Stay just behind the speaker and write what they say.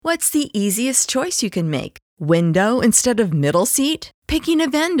What's the easiest choice you can make? Window instead of middle seat? Picking a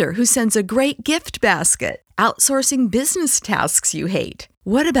vendor who sends a great gift basket? Outsourcing business tasks you hate?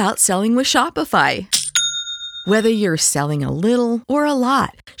 What about selling with Shopify? Whether you're selling a little or a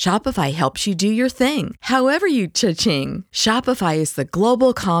lot, Shopify helps you do your thing, however you cha-ching. Shopify is the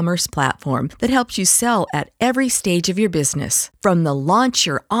global commerce platform that helps you sell at every stage of your business. From the launch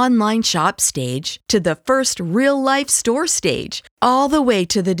your online shop stage to the first real-life store stage, all the way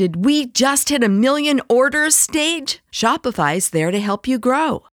to the did we just hit a million orders stage. Shopify's there to help you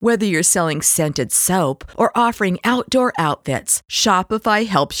grow. Whether you're selling scented soap or offering outdoor outfits, Shopify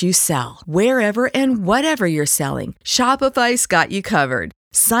helps you sell. Wherever and whatever you're selling, Shopify's got you covered.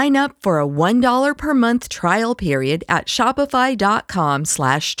 Sign up for a $1 per month trial period at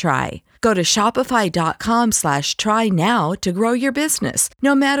shopify.com/try. Go to shopify.com/try now to grow your business,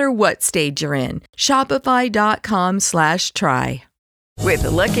 no matter what stage you're in. Shopify.com/try. With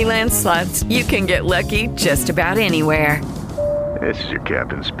the Lucky Land Slots, you can get lucky just about anywhere. This is your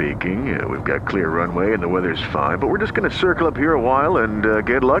captain speaking. We've got clear runway and the weather's fine, but we're just going to circle up here a while and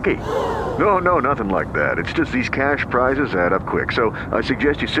get lucky. No, nothing like that. It's just these cash prizes add up quick. So I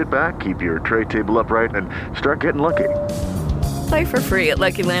suggest you sit back, keep your tray table upright, and start getting lucky. Play for free at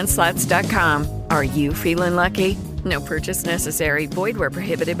LuckyLandSlots.com. Are you feeling lucky? No purchase necessary. Void where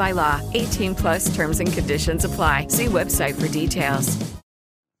prohibited by law. 18 plus terms and conditions apply. See website for details.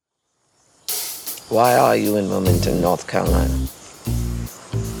 Why are you in Wilmington, North Carolina?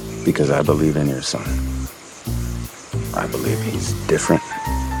 Because I believe in your son. I believe he's different.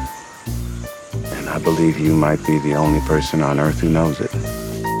 And I believe you might be the only person on earth who knows it.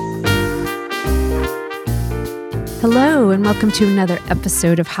 Hello, and welcome to another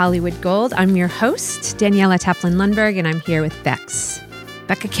episode of Hollywood Gold. I'm your host, Daniela Taplin-Lundberg, and I'm here with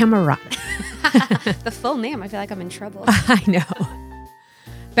Becca Cameron. The full name, I feel like I'm in trouble. I know.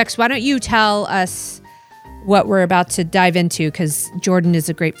 Bex, why don't you tell us what we're about to dive into, because Jordan is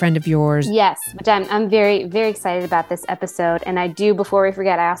a great friend of yours. Yes, which I'm very, very excited about this episode. And I do, before we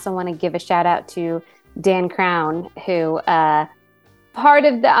forget, I also want to give a shout out to Dan Crown, who part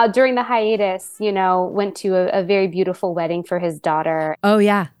of the during the hiatus, went to a very beautiful wedding for his daughter. Oh,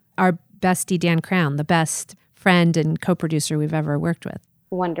 yeah. Our bestie, Dan Crown, the best friend and co-producer we've ever worked with.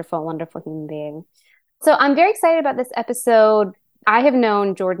 Wonderful, wonderful human being. So I'm very excited about this episode. I have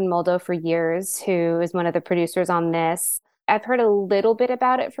known Jordan Moldo for years, who is one of the producers on this. I've heard a little bit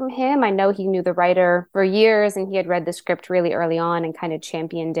about it from him. I know he knew the writer for years, and he had read the script really early on and kind of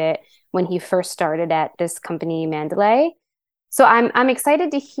championed it when he first started at this company, Mandalay. So I'm excited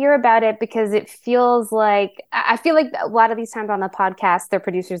to hear about it, because it feels like, I feel like a lot of these times on the podcast, they're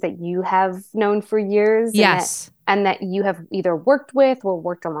producers that you have known for years. Yes. And that you have either worked with or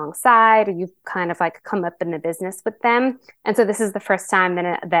worked alongside, or you've kind of like come up in the business with them. And so this is the first time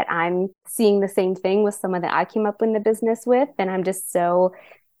that I'm seeing the same thing with someone that I came up in the business with. And I'm just so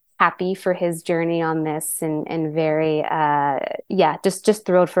happy for his journey on this, and very, just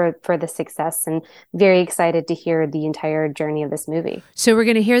thrilled for the success, and very excited to hear the entire journey of this movie. So we're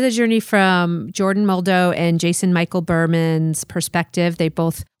going to hear the journey from Jordan Moldo and Jason Michael Berman's perspective. They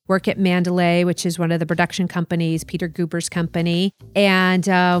both work at Mandalay, which is one of the production companies, Peter Guber's company. And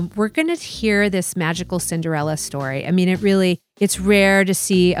we're going to hear this magical Cinderella story. I mean, it's rare to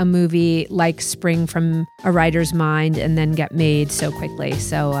see a movie like spring from a writer's mind and then get made so quickly.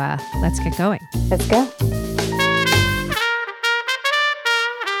 So let's get going. Let's go.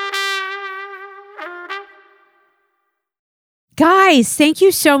 Guys, thank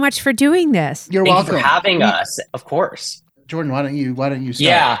you so much for doing this. You're Thank welcome you for having us. Of course. Jordan, why don't you start?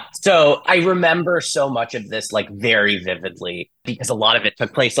 Yeah. So I remember so much of this like very vividly, because a lot of it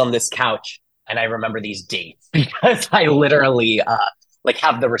took place on this couch, and I remember these dates because I literally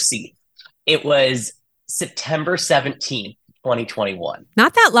have the receipt. It was September 17th, 2021.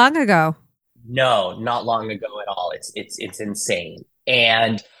 Not that long ago. No, not long ago at all. It's insane.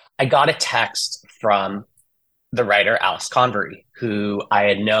 And I got a text from the writer Alice Convery, who I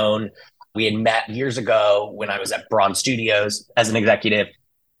had known. We had met years ago when I was at Braun Studios as an executive.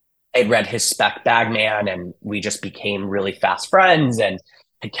 I had read his spec Bagman, and we just became really fast friends and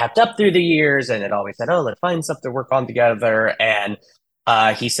had kept up through the years, and had always said, oh, let's find something to work on together. And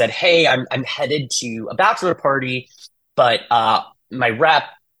he said, hey, I'm headed to a bachelor party, but my rep,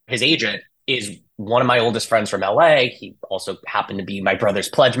 his agent, is one of my oldest friends from LA. He also happened to be my brother's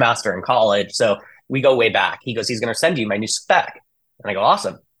pledge master in college. So we go way back. He goes, he's going to send you my new spec. And I go,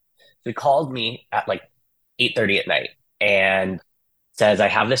 awesome. So he called me at like 8:30 at night and says, I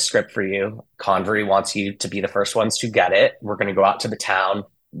have this script for you. Convery wants you to be the first ones to get it. We're going to go out to the town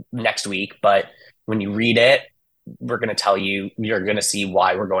next week. But when you read it, we're going to tell you, you're going to see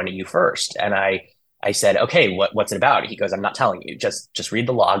why we're going to you first. And I said, okay, what's it about? He goes, I'm not telling you, just read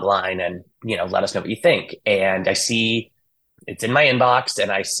the log line and, let us know what you think. And I see it's in my inbox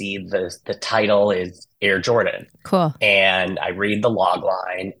and I see the title is Air Jordan. Cool. And I read the log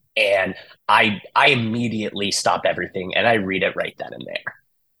line and I immediately stop everything and I read it right then and there.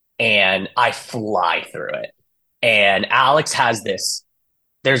 And I fly through it. And Alex has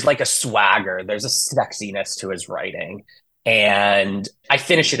there's like a swagger, there's a sexiness to his writing. And I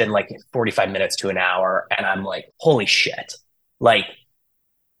finish it in like 45 minutes to an hour. And I'm like, holy shit. Like,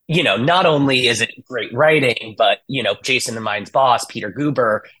 not only is it great writing, but, Jason and mine's boss, Peter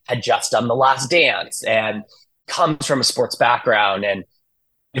Guber, had just done The Last Dance and comes from a sports background. And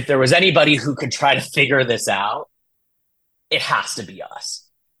if there was anybody who could try to figure this out, it has to be us.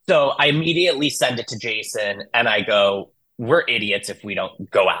 So I immediately send it to Jason and I go, we're idiots if we don't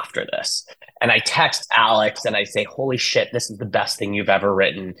go after this. And I text Alex and I say, holy shit, this is the best thing you've ever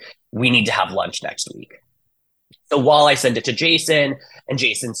written. We need to have lunch next week. So while I send it to Jason and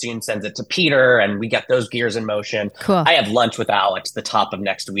Jason soon sends it to Peter and we get those gears in motion, cool. I have lunch with Alex the top of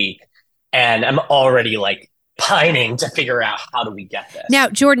next week. And I'm already like pining to figure out how do we get this. Now,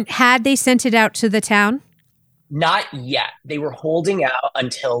 Jordan, had they sent it out to the town? Not yet. They were holding out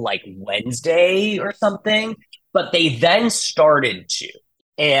until like Wednesday or something, but they then started to.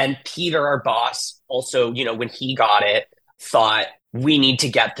 And Peter, our boss, also, when he got it, thought we need to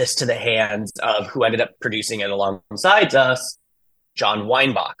get this to the hands of who ended up producing it alongside us, John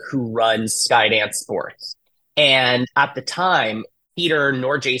Weinbach, who runs Skydance Sports. And at the time, Peter,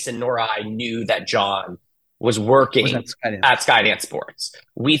 nor Jason, nor I knew that John was working at Skydance Sports.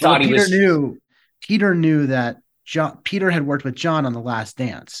 We thought Peter knew that Peter had worked with John on The Last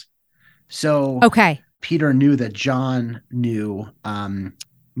Dance. So okay. Peter knew that John knew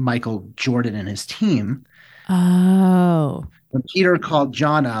Michael Jordan and his team. Oh. When Peter called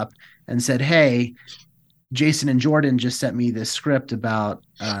John up and said, hey, Jason and Jordan just sent me this script about,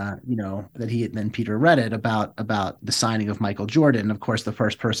 then Peter read it about the signing of Michael Jordan. Of course, the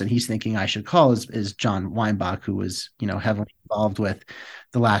first person he's thinking I should call is John Weinbach, who was, heavily involved with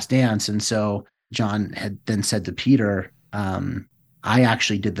The Last Dance. And so John had then said to Peter, I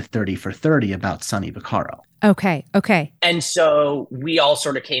actually did the 30 for 30 about Sonny Vaccaro. Okay. And so we all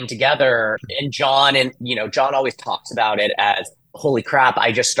sort of came together and John always talks about it as, holy crap,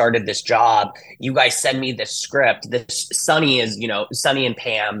 I just started this job. You guys send me this script. Sonny and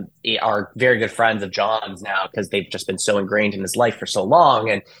Pam are very good friends of John's now because they've just been so ingrained in his life for so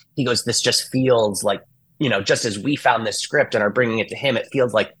long. And he goes, this just feels like, just as we found this script and are bringing it to him, it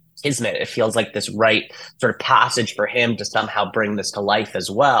feels like kismet. It feels like this right sort of passage for him to somehow bring this to life as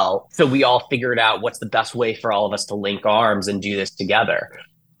well. So we all figured out what's the best way for all of us to link arms and do this together.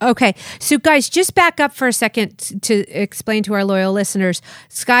 Okay. So guys, just back up for a second to explain to our loyal listeners.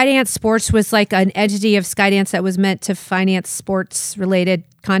 Skydance Sports was like an entity of Skydance that was meant to finance sports related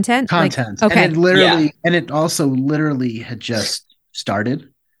content? Okay. And it also literally had just started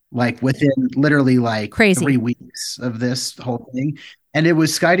like within literally like crazy 3 weeks of this whole thing. And it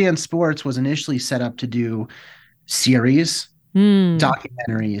was Skydance Sports was initially set up to do series,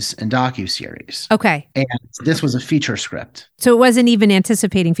 documentaries, and docuseries. Okay. And this was a feature script. So it wasn't even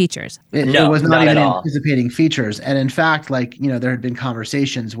anticipating features. It was not even anticipating features. And in fact, there had been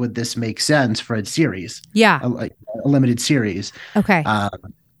conversations, would this make sense for a series? Yeah. Like a limited series. Okay.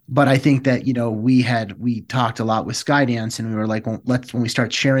 But I think that, we talked a lot with Skydance and we were like, well, when we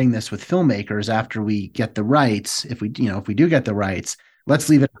start sharing this with filmmakers after we get the rights, if we do get the rights, let's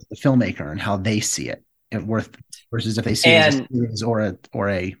leave it to the filmmaker and how they see it versus if they see it as a series or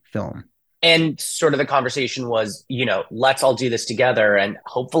a film. And sort of the conversation was, let's all do this together. And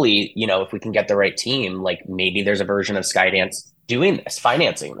hopefully, if we can get the right team, like maybe there's a version of Skydance doing this,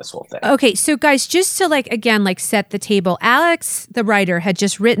 financing this whole thing. Okay. So guys, just to set the table, Alex, the writer, had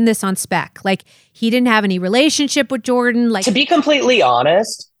just written this on spec. Like he didn't have any relationship with Jordan. Like, to be completely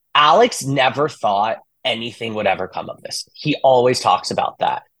honest, Alex never thought anything would ever come of this. He always talks about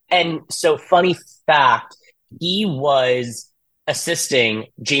that. And so funny fact, he was assisting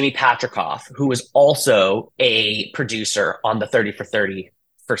Jamie Patrikoff, who was also a producer on the 30 for 30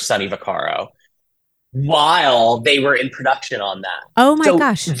 for Sonny Vaccaro, while they were in production on that. Oh my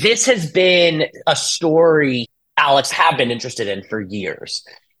gosh. This has been a story Alex had been interested in for years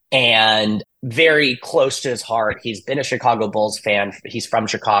and very close to his heart. He's been a Chicago Bulls fan. He's from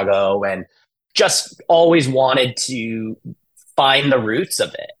Chicago and just always wanted to find the roots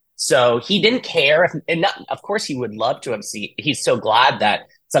of it. So he didn't care. Of course, he would love to have seen. He's so glad that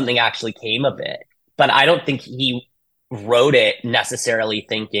something actually came of it. But I don't think he wrote it necessarily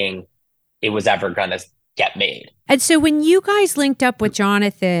thinking it was ever going to get made. And so when you guys linked up with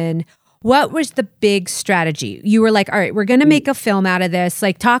Jonathan, what was the big strategy? You were like, all right, we're going to make a film out of this.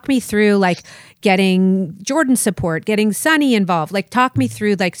 Like, talk me through like getting Jordan support, getting Sonny involved. Like, talk me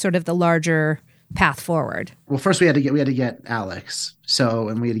through like sort of the larger path forward. Well, first we had to get Alex.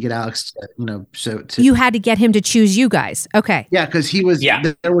 And we had to get Alex, you had to get him to choose you guys. Okay. Yeah, because he was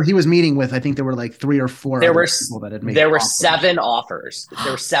he was meeting with, I think there were like 3 or 4 people that had made there were offers. 7 offers.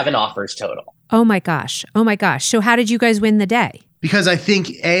 There were 7 offers total. Oh my gosh. So how did you guys win the day? Because I think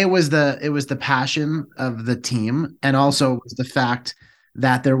it was the passion of the team, and also was the fact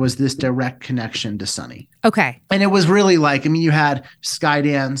that there was this direct connection to Sonny. Okay. And it was really like, I mean, you had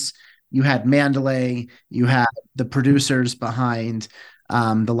Skydance, you had Mandalay, you had the producers behind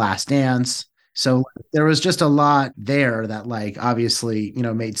The Last Dance. So there was just a lot there that like obviously,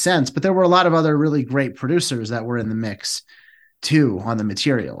 made sense, but there were a lot of other really great producers that were in the mix too on the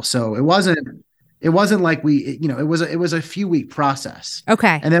material. So it wasn't like it was a few week process.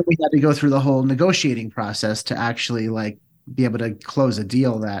 Okay. And then we had to go through the whole negotiating process to actually like be able to close a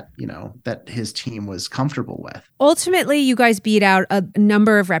deal that, that his team was comfortable with. Ultimately, you guys beat out a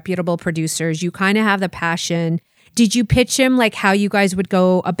number of reputable producers. You kind of have the passion. Did you pitch him like how you guys would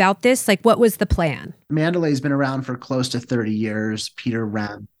go about this? Like, what was the plan? Mandalay's been around for close to 30 years. Peter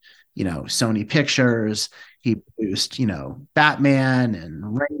ran, Sony Pictures. He produced, Batman and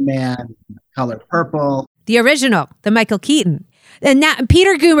Rain Man, Color Purple. The original, the Michael Keaton. And now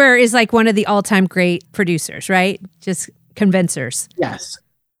Peter Goober is like one of the all-time great producers, right? Just convincers. Yes.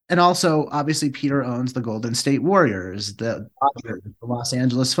 And also, obviously, Peter owns the Golden State Warriors, the Dodgers, the Los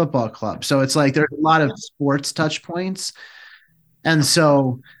Angeles Football Club. So it's like there's a lot of sports touch points. And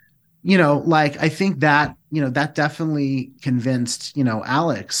so, I think that, that definitely convinced,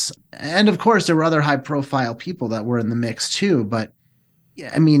 Alex. And of course, there were other high profile people that were in the mix too. But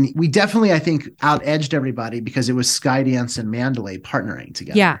I mean, we definitely, I think, out-edged everybody because it was Skydance and Mandalay partnering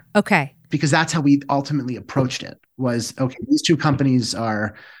together. Yeah. Okay. Because that's how we ultimately approached it was, okay, these two companies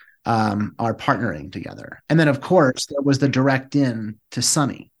are partnering together. And then, of course, there was the direct in to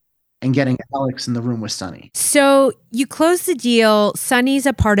Sonny and getting Alex in the room with Sonny. So you closed the deal. Sonny's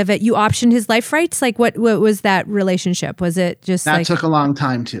a part of it. You optioned his life rights. Like what was that relationship? Was it just that took a long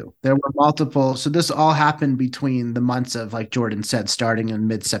time too. There were multiple. So this all happened between the months of, like Jordan said, starting in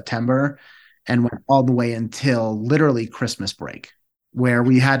mid-September and went all the way until literally Christmas break, where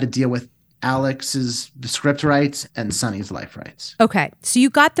we had to deal with Alex's the script rights and Sonny's life rights. Okay. So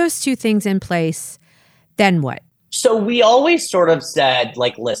you got those two things in place. Then what? So we always sort of said,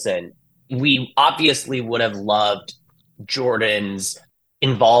 like, listen, we obviously would have loved Jordan's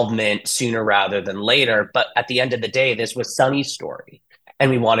involvement sooner rather than later. But at the end of the day, this was Sonny's story,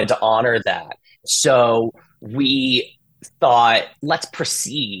 and we wanted to honor that. So we thought, let's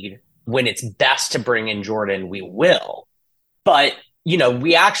proceed. When it's best to bring in Jordan, we will. But,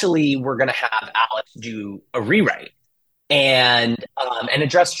 we actually were going to have Alex do a rewrite. And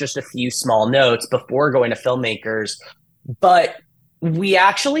address just a few small notes before going to filmmakers. But we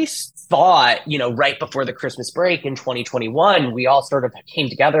actually thought, right before the Christmas break in 2021, we all sort of came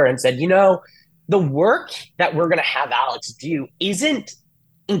together and said, the work that we're going to have Alex do isn't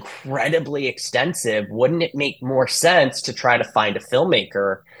incredibly extensive. Wouldn't it make more sense to try to find a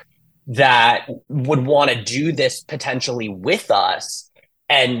filmmaker that would want to do this potentially with us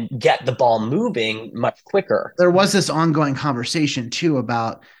and get the ball moving much quicker? There was this ongoing conversation too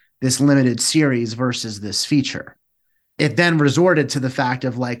about this limited series versus this feature. It then resorted to the fact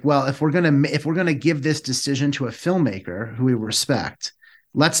of like, well, if we're gonna give this decision to a filmmaker who we respect,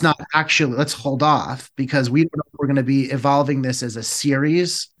 let's hold off because we don't know if we're going to be evolving this as a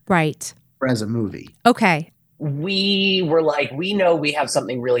series, right, or as a movie. Okay. We were like, we know we have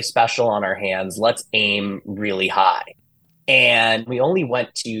something really special on our hands. Let's aim really high. And we only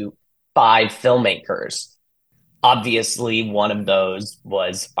went to 5 filmmakers. Obviously, one of those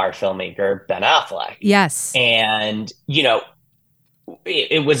was our filmmaker, Ben Affleck. Yes. And,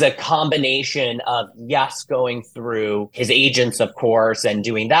 it was a combination of, yes, going through his agents, of course, and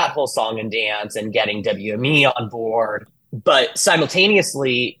doing that whole song and dance and getting WME on board. But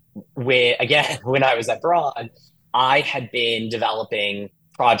simultaneously, when I was at Braun, I had been developing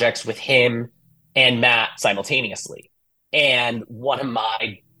projects with him and Matt simultaneously. And one of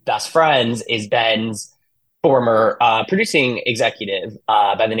my best friends is Ben's former producing executive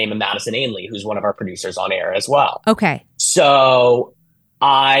by the name of Madison Ainley, who's one of our producers on air as well. Okay. So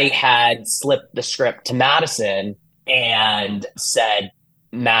I had slipped the script to Madison and said,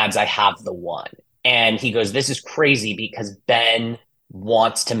 Mads, I have the one. And he goes, this is crazy because Ben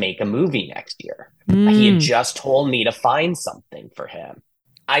wants to make a movie next year. He had just told me to find something for him.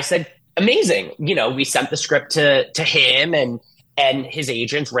 I said, amazing. We sent the script to him and his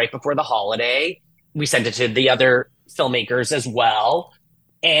agents right before the holiday. We sent it to the other filmmakers as well.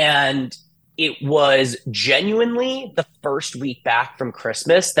 And it was genuinely the first week back from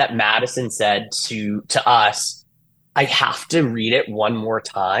Christmas that Madison said to us, I have to read it one more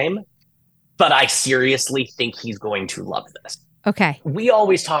time, but I seriously think he's going to love this. Okay. We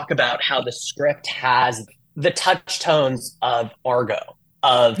always talk about how the script has the touch tones of Argo,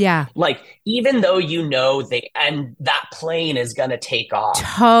 of like, even though and that plane is going to take off.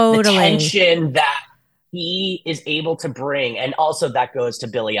 Totally. The tension that he is able to bring. And also that goes to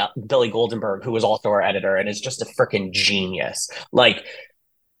Billy Goldenberg, who was also our editor and is just a freaking genius. Like,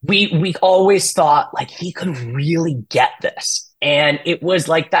 we always thought like he could really get this. And it was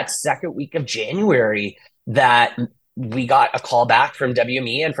like that second week of January that we got a call back from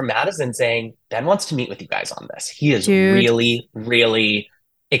WME and from Madison saying, Ben wants to meet with you guys on this. He is really, really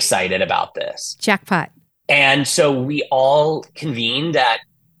excited about this. Jackpot. And so we all convened at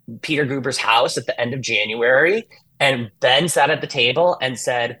Peter Guber's house at the end of January. And Ben sat at the table and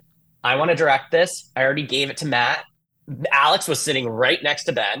said, I want to direct this. I already gave it to Matt. Alex was sitting right next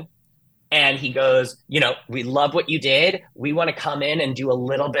to Ben. And he goes, we love what you did. We want to come in and do a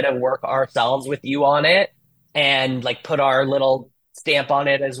little bit of work ourselves with you on it and like put our little stamp on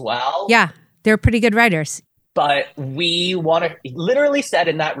it as well. Yeah, they're pretty good writers. But we want to, literally said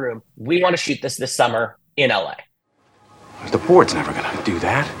in that room, we want to shoot this summer in LA. The board's never going to do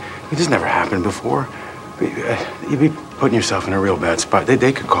that. This never happened before. You'd be putting yourself in a real bad spot.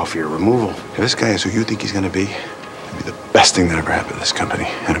 They could call for your removal. If this guy is who you think he's going to be, it'll be the best thing that ever happened to this company,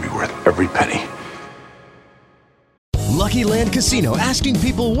 and it'll be worth every penny. Lucky Land Casino, asking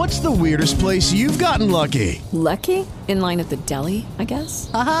people, what's the weirdest place you've gotten lucky? Lucky? In line at the deli, I guess?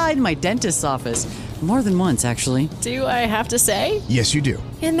 Aha, in my dentist's office. More than once, actually. Do I have to say? Yes, you do.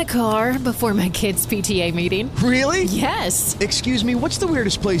 In the car before my kids' PTA meeting. Really? Yes. Excuse me, what's the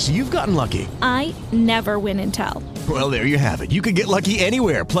weirdest place you've gotten lucky? I never win and tell. Well, there you have it. You can get lucky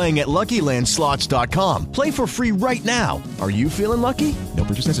anywhere, playing at LuckyLandSlots.com. Play for free right now. Are you feeling lucky? No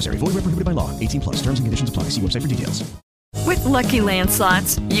purchase necessary. Void where prohibited by law. 18+. Terms and conditions apply. See website for details. With Lucky Land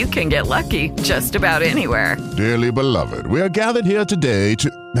Slots, you can get lucky just about anywhere. Dearly beloved, we are gathered here today to...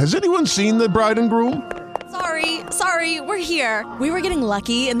 Has anyone seen the bride and groom? Sorry, we're here. We were getting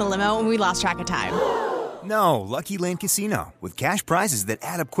lucky in the limo and we lost track of time. No, Lucky Land Casino, with cash prizes that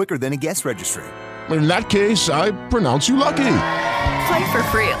add up quicker than a guest registry. In that case, I pronounce you lucky. Play for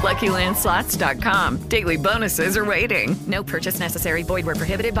free at LuckyLandSlots.com. Daily bonuses are waiting. No purchase necessary. Void where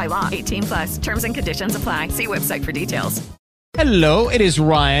prohibited by law. 18+. Terms and conditions apply. See website for details. Hello, it is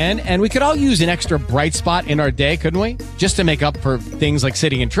Ryan, and we could all use an extra bright spot in our day, couldn't we? Just to make up for things like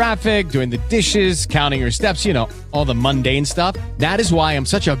sitting in traffic, doing the dishes, counting your steps, all the mundane stuff. That is why I'm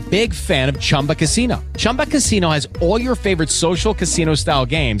such a big fan of Chumba Casino. Chumba Casino has all your favorite social casino-style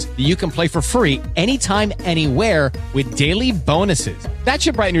games that you can play for free anytime, anywhere with daily bonuses. That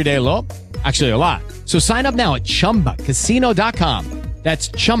should brighten your day a little. Actually, a lot. So sign up now at ChumbaCasino.com. That's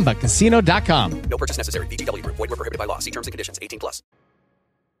ChumbaCasino.com. No purchase necessary. VGW Group. Void where prohibited by law. See terms and conditions. 18+.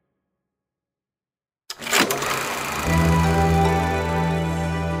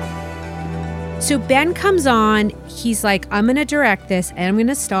 So Ben comes on. He's like, I'm going to direct this and I'm going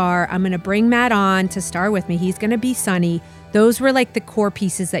to star. I'm going to bring Matt on to star with me. He's going to be Sonny. Those were like the core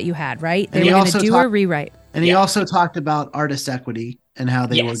pieces that you had, right? They were going to do a rewrite. And he also talked about artist equity and how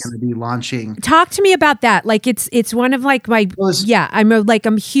they were going to be launching. Talk to me about that. Like it's one of like my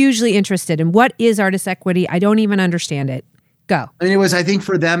I'm hugely interested in what is artist equity. I don't even understand it. Go. I mean, I think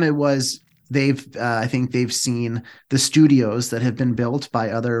for them it was I think they've seen the studios that have been built by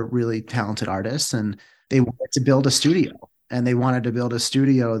other really talented artists, and they wanted to build a studio, and they wanted to build a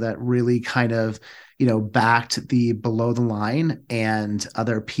studio that really kind of backed the below the line and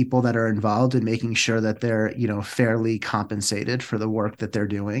other people that are involved in making sure that they're, fairly compensated for the work that they're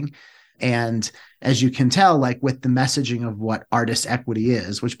doing. And as you can tell, like with the messaging of what artist equity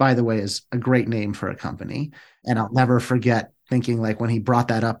is, which by the way is a great name for a company. And I'll never forget thinking like when he brought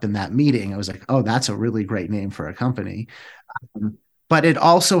that up in that meeting, I was like, oh, that's a really great name for a company. But it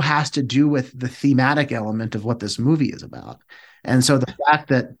also has to do with the thematic element of what this movie is about. And so the fact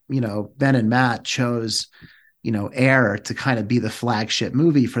that, Ben and Matt chose, Air to kind of be the flagship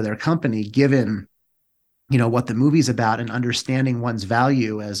movie for their company, given, what the movie's about and understanding one's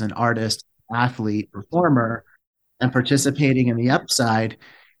value as an artist, athlete, performer, and participating in the upside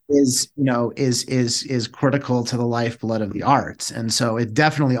is critical to the lifeblood of the arts. And so it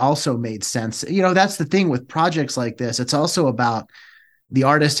definitely also made sense. That's the thing with projects like this. It's also about the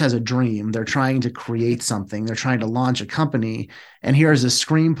artist has a dream. They're trying to create something. They're trying to launch a company. And here's a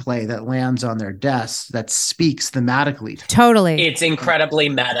screenplay that lands on their desk that speaks thematically. Totally. It's incredibly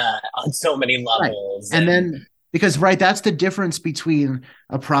meta on so many levels. Right. And then, because, right, that's the difference between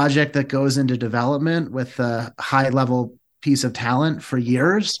a project that goes into development with a high level piece of talent for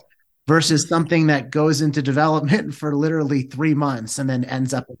years versus something that goes into development for literally 3 months and then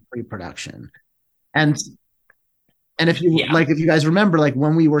ends up in pre-production. And if you if you guys remember, like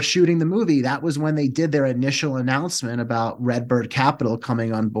when we were shooting the movie, that was when they did their initial announcement about Redbird Capital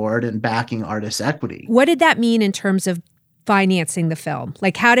coming on board and backing artist equity. What did that mean in terms of financing the film?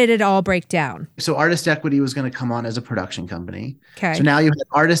 Like, how did it all break down? So Artist Equity was going to come on as a production company. Okay. So now you have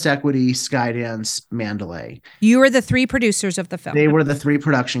Artist Equity, Skydance, Mandalay. You were the 3 producers of the film. They were the 3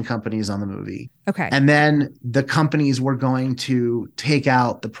 production companies on the movie. Okay. And then the companies were going to take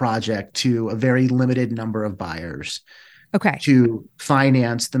out the project to a very limited number of buyers. Okay. To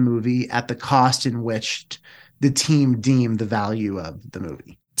finance the movie at the cost in which the team deemed the value of the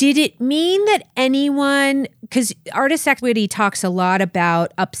movie. Did it mean that anyone, because Artist Equity talks a lot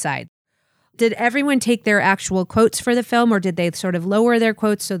about upside, did everyone take their actual quotes for the film, or did they sort of lower their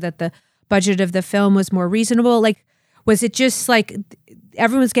quotes so that the budget of the film was more reasonable? Like, was it just like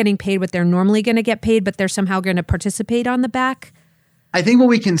everyone's getting paid what they're normally going to get paid, but they're somehow going to participate on the back? I think what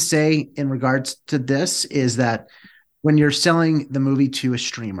we can say in regards to this is that when you're selling the movie to a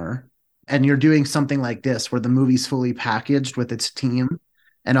streamer and you're doing something like this, where the movie's fully packaged with its team,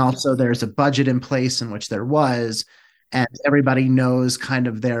 and also there's a budget in place in which there was, and everybody knows kind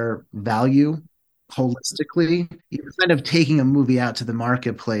of their value holistically, you're kind of taking a movie out to the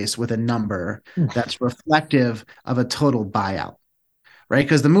marketplace with a number that's reflective of a total buyout, right?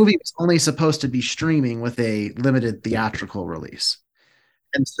 Because the movie was only supposed to be streaming with a limited theatrical release.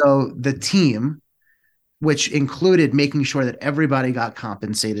 And so the team, which included making sure that everybody got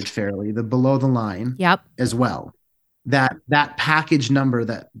compensated fairly, the below the line as well, that package number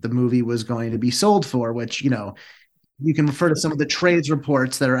that the movie was going to be sold for, which, you know, you can refer to some of the trades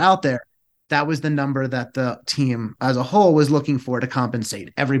reports that are out there. That was the number that the team as a whole was looking for to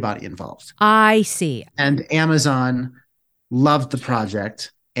compensate everybody involved. I see. And Amazon loved the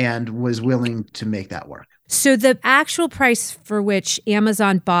project and was willing to make that work. So the actual price for which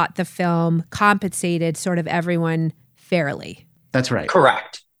Amazon bought the film compensated sort of everyone fairly. That's right.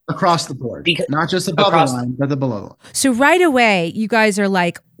 Correct. Across the board. Not just above the line, but the below the line. So right away, you guys are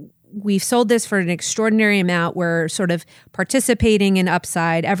like, we've sold this for an extraordinary amount. We're sort of participating in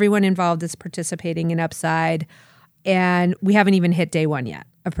upside. Everyone involved is participating in upside. And we haven't even hit day 1 yet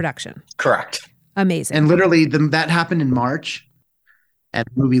of production. Correct. Amazing. And literally that happened in March. And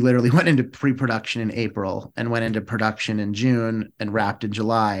the movie literally went into pre-production in April and went into production in June and wrapped in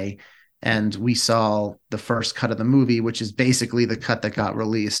July. And we saw the first cut of the movie, which is basically the cut that got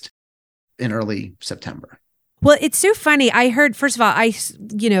released in early September. Well, it's so funny. I heard, first of all,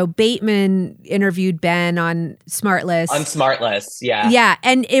 Bateman interviewed Ben on Smartless. On Smartless, yeah. Yeah.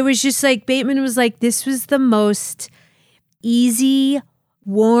 And it was just like, Bateman was like, this was the most easy,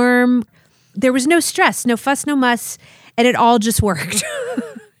 warm, there was no stress, no fuss, no muss. And it all just worked.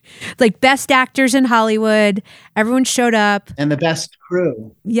 Like best actors in Hollywood. Everyone showed up. And the best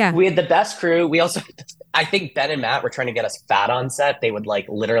crew. Yeah. We had the best crew. We also, I think Ben and Matt were trying to get us fat on set. They would like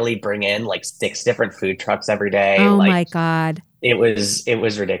literally bring in like 6 different food trucks every day. Oh like, my God. It was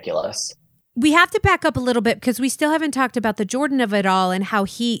ridiculous. We have to back up a little bit because we still haven't talked about the Jordan of it all and how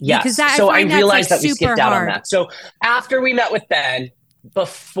he, yes. So I realized that we skipped out hard. on that. So after we met with Ben,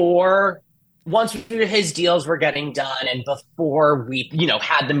 once his deals were getting done and before we,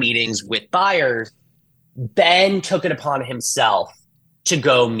 had the meetings with buyers, Ben took it upon himself to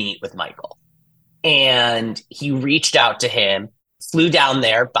go meet with Michael. And he reached out to him, flew down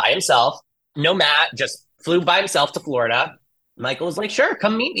there by himself. No Matt, just flew by himself to Florida. Michael was like, sure,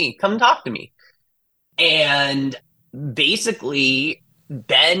 come meet me, come talk to me. And basically,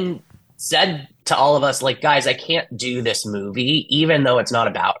 Ben said to all of us, like, guys, I can't do this movie, even though it's not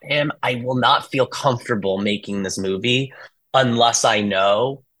about him. I will not feel comfortable making this movie unless I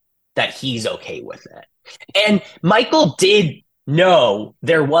know that he's okay with it. And Michael did know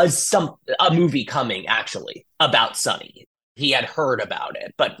there was a movie coming actually about Sonny. He had heard about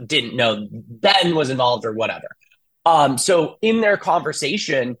it, but didn't know Ben was involved or whatever. So in their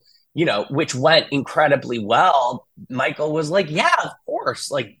conversation, which went incredibly well, Michael was like, yeah, of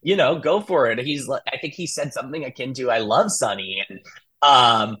course, like, go for it. He's like, I think he said something akin to, I love Sonny.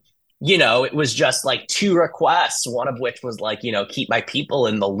 And, it was just like 2 requests, one of which was like, keep my people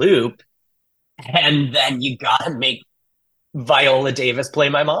in the loop. And then you got to make Viola Davis play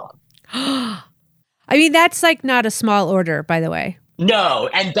my mom. I mean, that's like not a small order, by the way. No.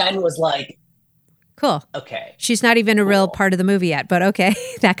 And Ben was like, cool. Okay. She's not even a real part of the movie yet, but okay.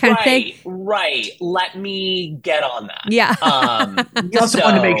 That kind of thing. Right. Let me get on that. Yeah. He also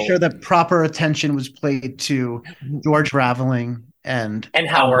wanted to make sure that proper attention was played to George Raveling and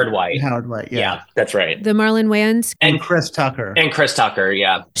Howard White. Howard White, yeah. That's right. The Marlon Wayans. And Chris Tucker. And Chris Tucker,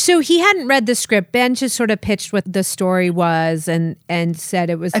 yeah. So he hadn't read the script. Ben just sort of pitched what the story was and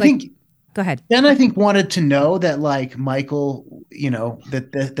said it was go ahead. Ben, I think, wanted to know that, like, Michael,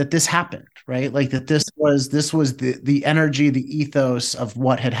 that this happened, right? Like that this was the energy, the ethos of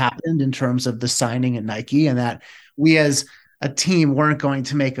what had happened in terms of the signing at Nike, and that we as a team weren't going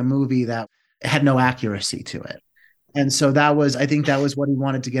to make a movie that had no accuracy to it. And so I think that was what he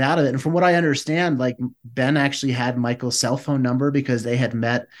wanted to get out of it. And from what I understand, like, Ben actually had Michael's cell phone number because they had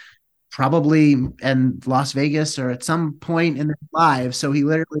met probably in Las Vegas or at some point in their lives. So he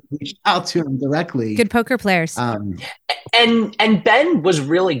literally reached out to him directly. Good poker players. And Ben was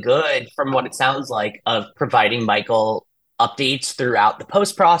really good, from what it sounds like, of providing Michael updates throughout the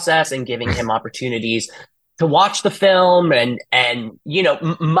post process and giving him opportunities to watch the film. And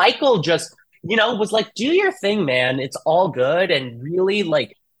Michael just, was like, do your thing, man. It's all good. And really,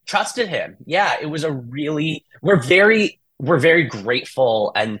 like, trusted him. Yeah, it was we're very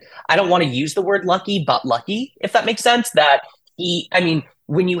grateful. And I don't want to use the word lucky, but lucky, if that makes sense, that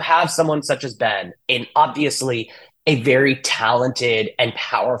when you have someone such as Ben, and obviously a very talented and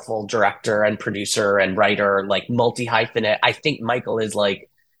powerful director and producer and writer, like multi-hyphenate, I think Michael is like,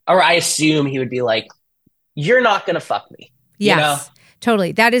 or I assume he would be like, you're not going to fuck me. Yes,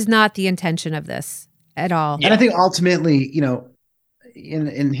 totally. That is not the intention of this at all. And I think ultimately,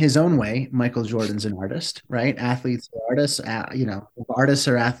 in his own way, Michael Jordan's an artist, right? Athletes are artists, artists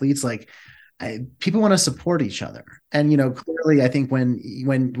are athletes. Like, people want to support each other. And, clearly I think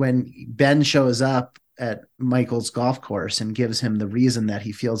when Ben shows up at Michael's golf course and gives him the reason that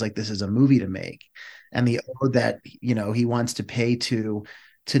he feels like this is a movie to make, and the ode that, he wants to pay to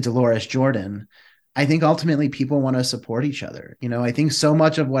Dolores Jordan, I think ultimately people want to support each other. I think so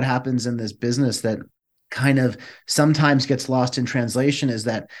much of what happens in this business that kind of sometimes gets lost in translation is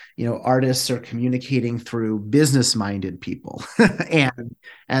that, artists are communicating through business-minded people.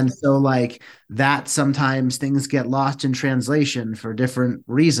 and so, like, that sometimes things get lost in translation for different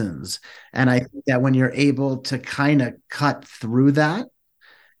reasons. And I think that when you're able to kind of cut through that,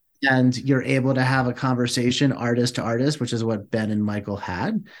 and you're able to have a conversation artist to artist, which is what Ben and Michael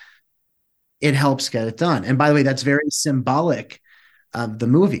had, it helps get it done. And by the way, that's very symbolic of the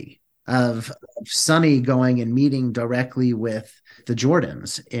movie, of Sonny going and meeting directly with the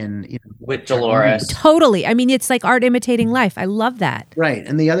Jordans with Dolores. Totally. I mean, it's like art imitating life. I love that. Right.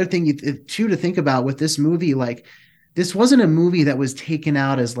 And the other thing too to think about with this movie, like, this wasn't a movie that was taken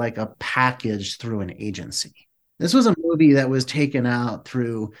out as like a package through an agency. This was a movie that was taken out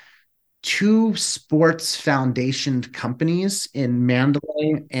through two sports foundation companies in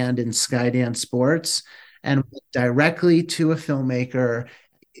Mandalay and in Skydance Sports, and directly to a filmmaker.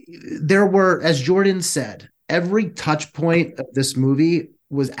 There were, as Jordan said, every touch point of this movie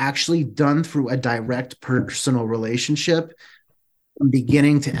was actually done through a direct personal relationship from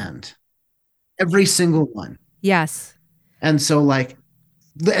beginning to end. Every single one. Yes. And so, like,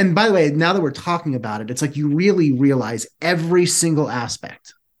 and by the way, now that we're talking about it, it's like you really realize every single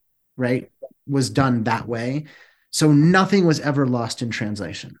aspect, right, was done that way. So nothing was ever lost in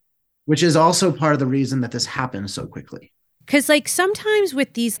translation, which is also part of the reason that this happened so quickly. Because, like, sometimes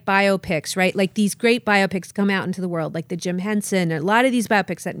with these biopics, right, like these great biopics come out into the world, like the Jim Henson, a lot of these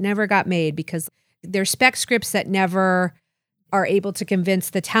biopics that never got made because they're spec scripts that never are able to convince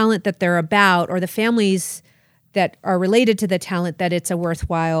the talent that they're about or the families that are related to the talent that it's a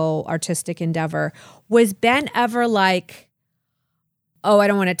worthwhile artistic endeavor. Was Ben ever like, oh, I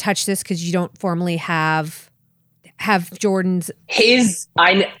don't want to touch this because you don't formally have Jordan's...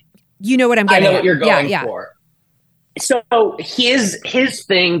 You know what I'm getting at. I know what you're going for. So his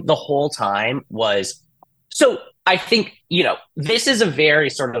thing the whole time was, so I think, this is a very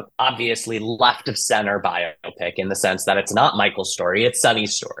sort of obviously left of center biopic in the sense that it's not Michael's story, it's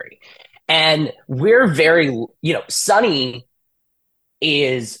Sonny's story. And we're very, Sonny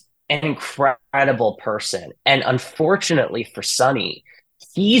is an incredible person. And unfortunately for Sonny,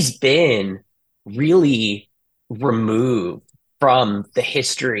 he's been really removed from the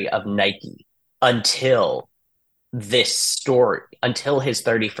history of Nike until this story, until his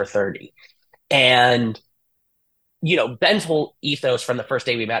 30 for 30. And, Ben's whole ethos from the first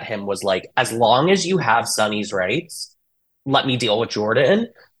day we met him was like, as long as you have Sonny's rights, let me deal with Jordan.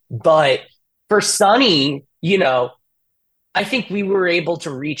 But for Sonny, I think we were able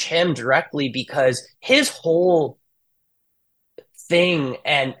to reach him directly because his whole thing.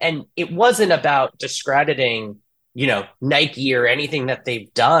 And it wasn't about discrediting, Nike or anything that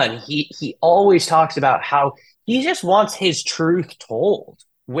they've done. He always talks about how he just wants his truth told,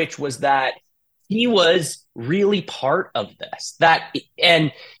 which was that he was really part of this.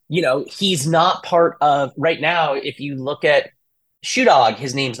 He's not part of right now. If you look at Shoe Dog,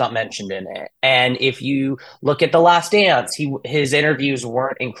 his name's not mentioned in it. And if you look at The Last Dance, his interviews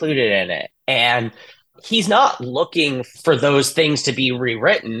weren't included in it. And he's not looking for those things to be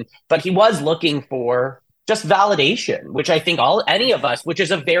rewritten, but he was looking for just validation, which I think any of us, which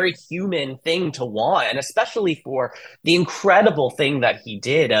is a very human thing to want, and especially for the incredible thing that he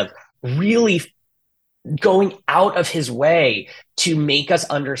did of really going out of his way to make us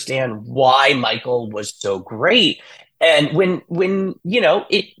understand why Michael was so great. And when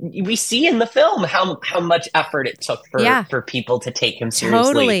we see in the film how much effort it took for people to take him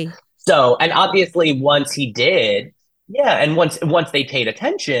seriously. Totally. So, and obviously once he did, and once they paid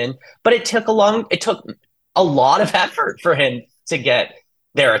attention, but it took a lot of effort for him to get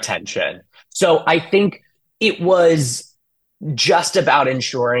their attention. So I think it was just about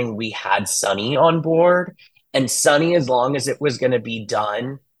ensuring we had Sonny on board, and Sonny, as long as it was going to be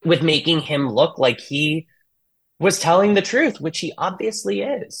done with making him look like he was telling the truth, which he obviously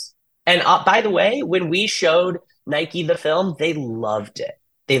is. And by the way, when we showed Nike the film, they loved it.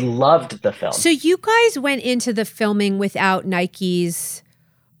 They loved the film. So you guys went into the filming without Nike's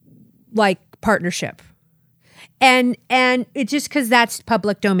partnership. And it just because that's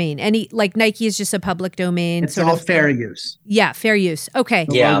public domain. Nike is just a public domain. It's all fair use. Yeah, fair use. Okay.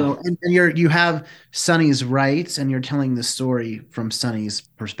 Yeah. And you have Sonny's rights, and you're telling the story from Sonny's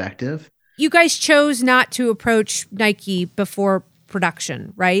perspective. You guys chose not to approach Nike before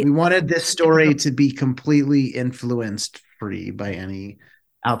production, right? We wanted this story to be completely influenced free by any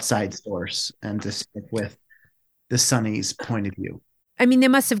outside source and to stick with the Sonny's point of view. I mean, they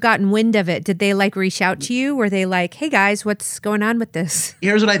must have gotten wind of it. Did they reach out to you? Were they like, hey guys, what's going on with this?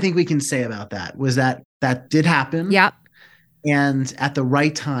 Here's what I think we can say about that was that did happen. Yep. And at the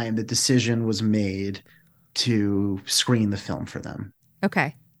right time, the decision was made to screen the film for them.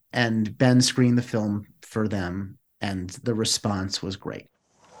 Okay. And Ben screened the film for them, and the response was great.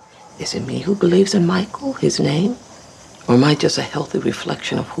 Is it me who believes in Michael, his name? Or am I just a healthy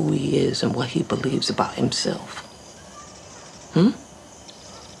reflection of who he is and what he believes about himself?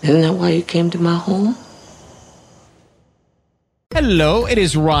 Isn't that why you came to my home? Hello, it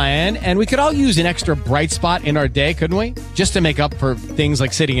is Ryan, and we could all use an extra bright spot in our day, couldn't we? Just to make up for things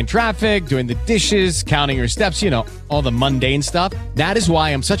like sitting in traffic, doing the dishes, counting your steps, all the mundane stuff. That is why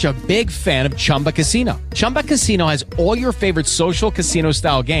I'm such a big fan of Chumba Casino. Chumba Casino has all your favorite social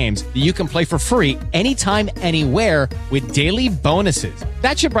casino-style games that you can play for free anytime, anywhere with daily bonuses.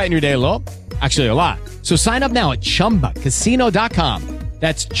 That should brighten your day a little. Actually, a lot. So sign up now at ChumbaCasino.com.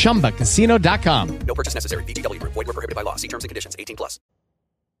 That's ChumbaCasino.com. No purchase necessary. VGW Group. Void where prohibited by law. See terms and conditions. 18+.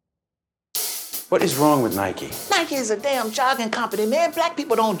 What is wrong with Nike? Nike is a damn jogging company, man. Black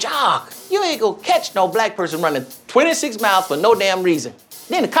people don't jog. You ain't gonna catch no black person running 26 miles for no damn reason.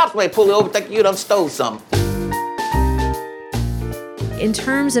 Then the cops might pull you over thinking you done stole something. In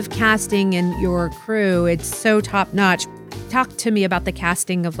terms of casting and your crew, it's so top-notch. Talk to me about the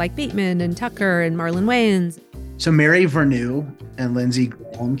casting of Bateman and Tucker and Marlon Wayans. So Mary Vernew and Lindsey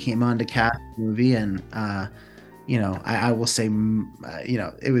Graham came on to cast the movie, and I will say,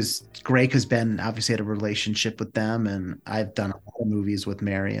 it was great because Ben obviously had a relationship with them, and I've done a lot of movies with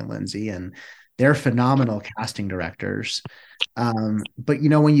Mary and Lindsey, and they're phenomenal casting directors. But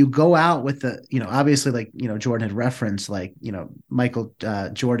when you go out with obviously Jordan had referenced, Michael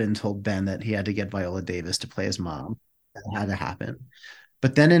Jordan told Ben that he had to get Viola Davis to play his mom. That had to happen.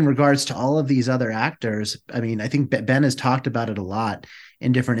 But then in regards to all of these other actors, I mean, I think Ben has talked about it a lot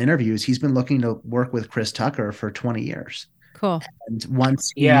in different interviews. He's been looking to work with Chris Tucker for 20 years. Cool. And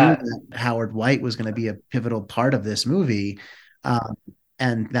once he knew that Howard White was going to be a pivotal part of this movie,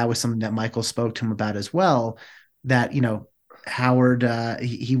 and that was something that Michael spoke to him about as well, that, Howard,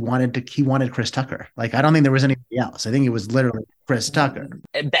 he wanted Chris Tucker. I don't think there was anybody else. I think it was literally Chris Tucker.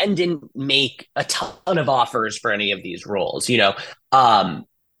 Ben didn't make a ton of offers for any of these roles. On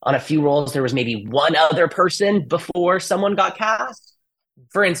a few roles, there was maybe one other person before someone got cast.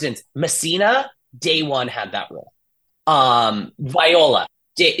 For instance, Messina, day one had that role. Viola,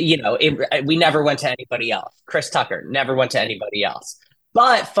 we never went to anybody else. Chris Tucker never went to anybody else.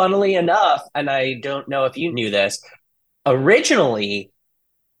 But funnily enough, and I don't know if you knew this, originally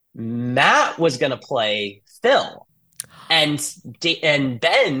Matt was going to play Phil, and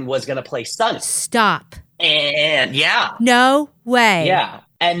Ben was going to play Sonny. Stop. And no way. Yeah.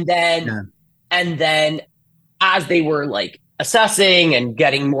 And then as they were assessing and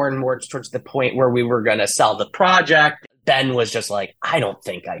getting more and more towards the point where we were going to sell the project, Ben was just like, I don't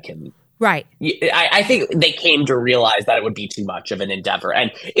think I can. Right. I think they came to realize that it would be too much of an endeavor.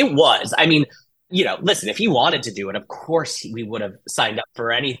 And it was. I mean, listen, if he wanted to do it, of course we would have signed up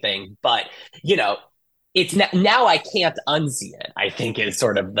for anything. But, it's now I can't unsee it, I think is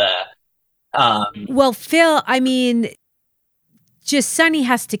sort of the. Well, Phil, I mean, just Sonny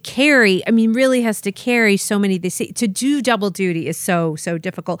really has to carry so many. To do double duty is so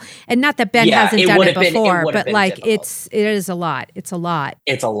difficult, and not that Ben hasn't done it before, but like difficult. It is a lot. It's a lot.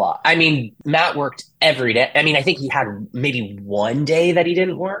 It's a lot. I mean, Matt worked every day. I mean, I think he had maybe one day that he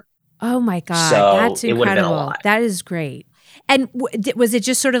didn't work. Oh my God, so that's incredible. That is great. And was it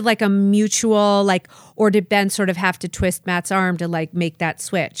just sort of like a mutual, or did Ben sort of have to twist Matt's arm to like make that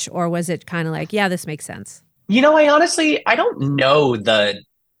switch, or was it kind of like, yeah, this makes sense? I don't know the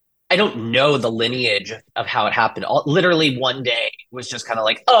lineage of how it happened. Literally one day was just kind of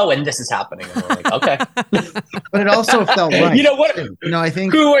like, oh, and this is happening. And we're like, okay. But it also felt right. You know what? I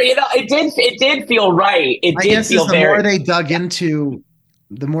think it did feel right. It did feel the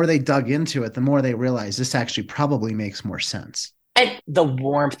more they dug into it, the more they realized this actually probably makes more sense. And the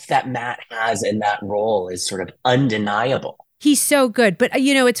warmth that Matt has in that role is sort of undeniable. He's so good. But,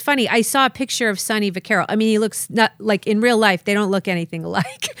 it's funny. I saw a picture of Sonny Vaccaro. I mean, he looks not like in real life, they don't look anything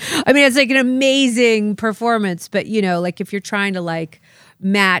alike. I mean, it's like an amazing performance. But, like if you're trying to like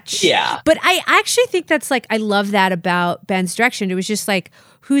match. Yeah. But I actually think that's like, I love that about Ben's direction. It was just like,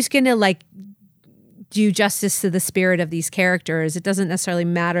 who's going to like do justice to the spirit of these characters? It doesn't necessarily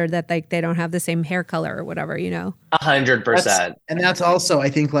matter that like they don't have the same hair color or whatever, 100%. And that's also, I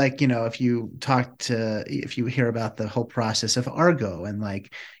think, like, if you hear about the whole process of Argo and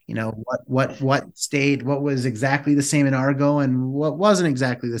like, what was exactly the same in Argo and what wasn't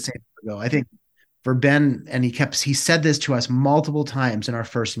exactly the same in Argo. I think for Ben, and he said this to us multiple times in our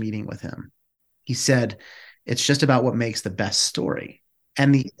first meeting with him. He said, it's just about what makes the best story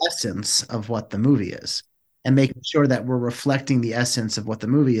and the essence of what the movie is, and making sure that we're reflecting the essence of what the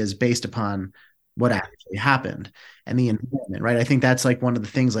movie is based upon what actually happened and the environment, right? I think that's like one of the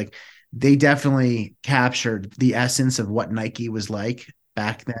things, like they definitely captured the essence of what Nike was like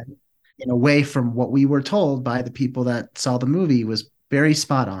back then in a way from what we were told by the people that saw the movie was very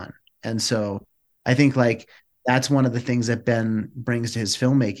spot on. And so I think like that's one of the things that Ben brings to his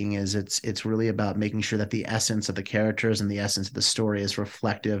filmmaking is it's really about making sure that the essence of the characters and the essence of the story is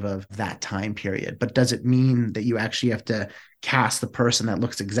reflective of that time period. But does it mean that you actually have to cast the person that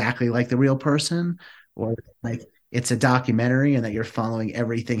looks exactly like the real person, or like it's a documentary and that you're following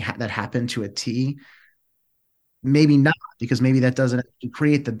everything that happened to a T? Maybe not, because maybe that doesn't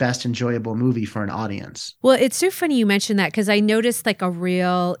create the best enjoyable movie for an audience. Well, it's so funny you mentioned that, because I noticed like a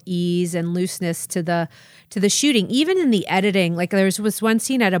real ease and looseness to the shooting, even in the editing. Like there was one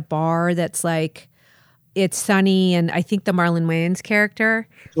scene at a bar that's like, it's Sonny and I think the Marlon Wayans character.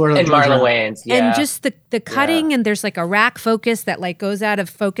 And Marlon Wayans, yeah. And just the cutting, and there's like a rack focus that like goes out of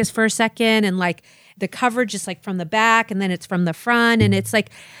focus for a second, and like the coverage is like from the back and then it's from the front, and it's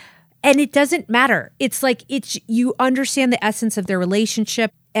like, and it doesn't matter. It's like, you understand the essence of their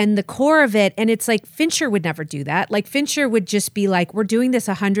relationship and the core of it. And it's like, Fincher would never do that. Like Fincher would just be like, we're doing this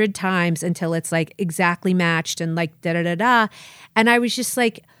 100 times until it's like exactly matched and like da-da-da-da. And I was just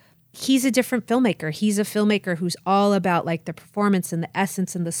like, he's a different filmmaker. He's a filmmaker who's all about like the performance and the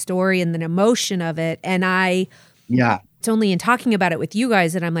essence and the story and the emotion of it. And it's only in talking about it with you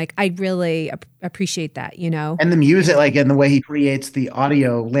guys that I'm like, I really appreciate that, And the music, like, and the way he creates the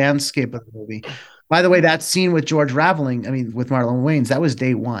audio landscape of the movie. By the way, that scene with George Raveling, with Marlon Wayans, that was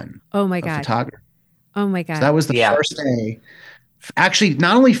day one. Oh my God. Photography. Oh my God. So that was the first day. Actually,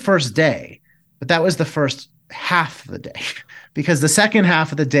 not only first day, but that was the first half of the day. Because the second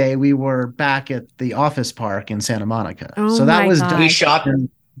half of the day, we were back at the office park in Santa Monica. Oh so that was God. We shot.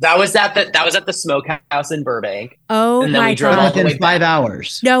 That was at the Smokehouse in Burbank. Oh, and then my we drove God. all the way within 5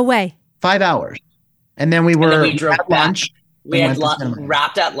 hours. No way. 5 hours. And then we drove at lunch. We had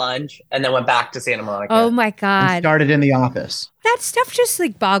wrapped at lunch and then went back to Santa Monica. Oh my God. And started in the office. That stuff just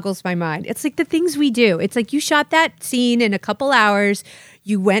like boggles my mind. It's like the things we do. It's like you shot that scene in a couple hours.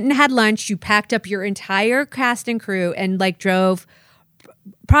 You went and had lunch. You packed up your entire cast and crew and like drove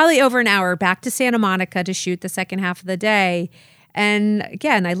probably over an hour back to Santa Monica to shoot the second half of the day. And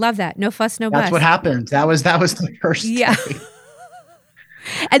again, I love that. No fuss, no fuss. That's what happened. That was the first day.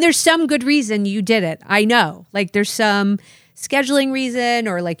 And there's some good reason you did it. I know. Like there's some scheduling reason,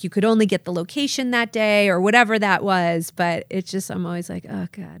 or like you could only get the location that day or whatever that was. But it's just, I'm always like, oh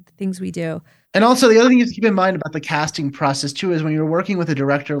God, the things we do. And also, the other thing you have to keep in mind about the casting process too is when you're working with a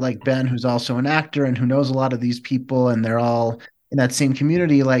director like Ben, who's also an actor and who knows a lot of these people, and they're all in that same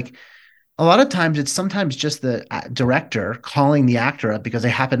community. Like a lot of times, it's sometimes just the director calling the actor up because they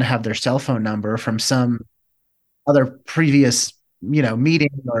happen to have their cell phone number from some other previous,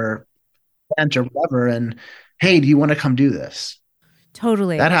 meeting or event or whatever. And hey, do you want to come do this?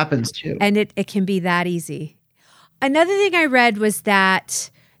 Totally. That happens too. And it can be that easy. Another thing I read was that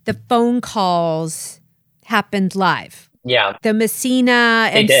the phone calls happened live. Yeah. The Messina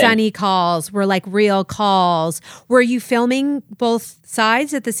and Sonny calls were like real calls. Were you filming both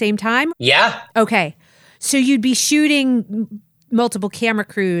sides at the same time? Yeah. Okay. So you'd be shooting multiple camera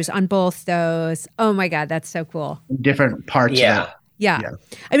crews on both those. Oh my God, that's so cool. Different parts of that. Yeah.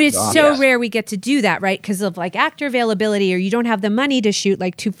 I mean, it's so rare we get to do that, right? Because of like actor availability, or you don't have the money to shoot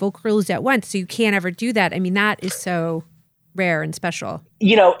like 2 full crews at once. So you can't ever do that. I mean, that is so rare and special.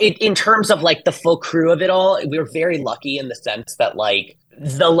 In terms of like the full crew of it all, we were very lucky in the sense that like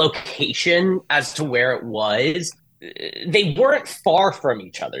the location as to where it was, they weren't far from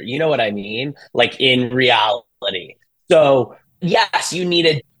each other. You know what I mean? Like in reality. So yes, you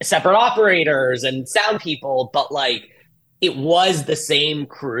needed separate operators and sound people, but like it was the same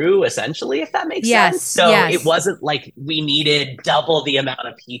crew essentially, if that makes sense. So it wasn't like we needed double the amount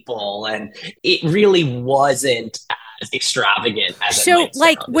of people, and it really wasn't as extravagant as it might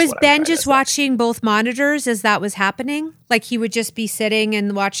like sound, was Ben just watching both monitors as that was happening? Like he would just be sitting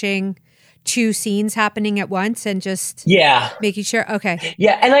and watching 2 scenes happening at once and just making sure. Okay.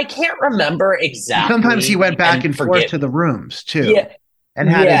 Yeah. And I can't remember exactly. Sometimes he went back and forth to the rooms too. Yeah. And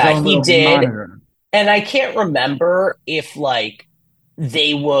had his own little monitor. And I can't remember if like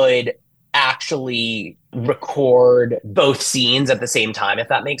they would actually record both scenes at the same time, if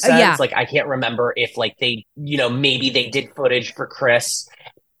that makes sense. Like I can't remember if like they, maybe they did footage for Chris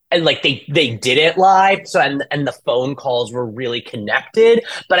and like they did it live. So and the phone calls were really connected,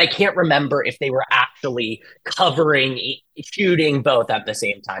 but I can't remember if they were actually shooting both at the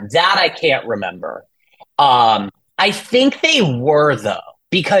same time. That I can't remember. I think they were though.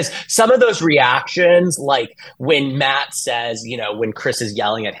 Because some of those reactions, like when Matt says, when Chris is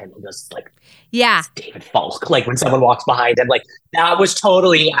yelling at him, he goes like, David Falk. Like when someone walks behind him, like that was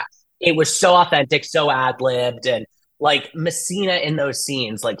totally, it was so authentic, so ad-libbed. And like Messina in those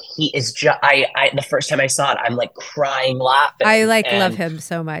scenes, like he is just, the first time I saw it, I'm like crying, laughing. I love him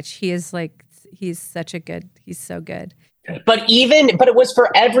so much. He is like, he's so good. But it was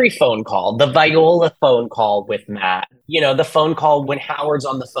for every phone call, the Viola phone call with Matt, the phone call when Howard's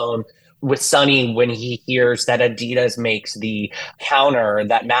on the phone with Sonny, when he hears that Adidas makes the counter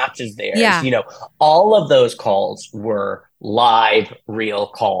that matches theirs, all of those calls were live, real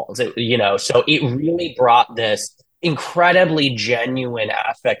calls, so it really brought this incredibly genuine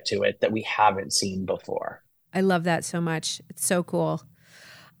aspect to it that we haven't seen before. I love that so much. It's so cool.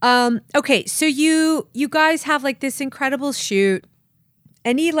 Okay, so you guys have like this incredible shoot.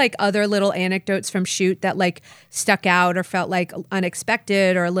 Any like other little anecdotes from shoot that like stuck out or felt like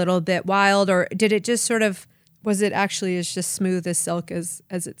unexpected or a little bit wild, or did it just was it actually as just smooth as silk as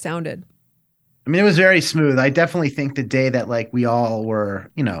it sounded? I mean, it was very smooth. I definitely think the day that like we all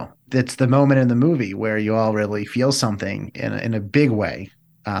were, it's the moment in the movie where you all really feel something in a big way,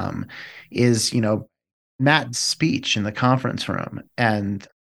 is, Matt's speech in the conference room. And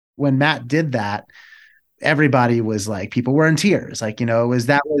when Matt did that, everybody was like, people were in tears. Like,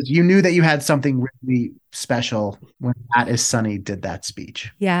 you knew that you had something really special when Matt as Sonny did that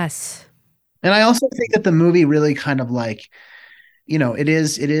speech. Yes. And I also think that the movie really kind of like, it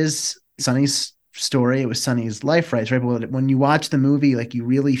is Sonny's story. It was Sonny's life, right? But when you watch the movie, like you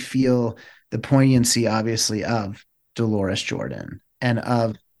really feel the poignancy, obviously, of Dolores Jordan and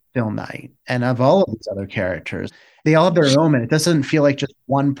of Phil Knight and of all of these other characters. They all have their own, and it doesn't feel like just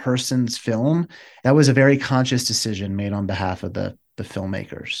one person's film. That was a very conscious decision made on behalf of the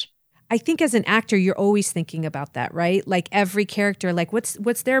filmmakers. I think as an actor, you're always thinking about that, right? Like every character, like what's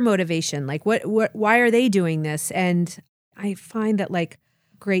their motivation? Like why are they doing this? And I find that like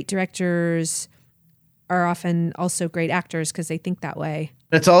great directors are often also great actors because they think that way.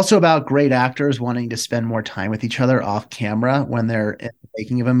 It's also about great actors wanting to spend more time with each other off camera when they're in the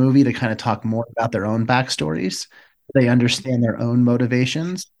making of a movie to kind of talk more about their own backstories. They understand their own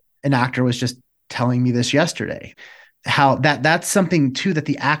motivations. An actor was just telling me this yesterday, how that's something too that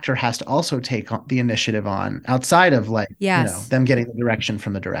the actor has to also take the initiative on outside of like, them getting the direction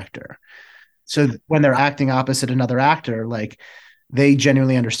from the director. So when they're acting opposite another actor, like they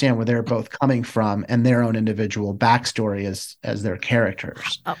genuinely understand where they're both coming from and their own individual backstory as their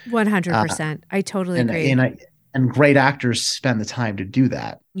characters. 100%. I totally agree. And great actors spend the time to do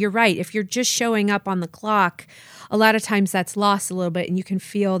that. You're right. If you're just showing up on the clock, a lot of times that's lost a little bit and you can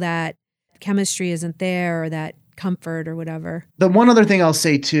feel that chemistry isn't there or that comfort or whatever. The one other thing I'll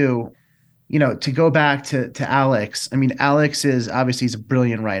say too, to go back to Alex, I mean, Alex is obviously he's a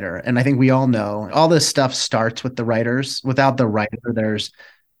brilliant writer. And I think we all know all this stuff starts with the writers. Without the writer, there's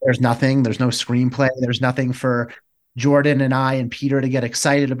nothing. There's no screenplay. There's nothing for Jordan and I and Peter to get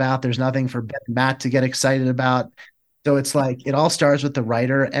excited about. There's nothing for Ben and Matt to get excited about. So it's like it all starts with the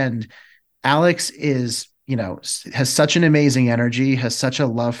writer. And Alex is, has such an amazing energy, has such a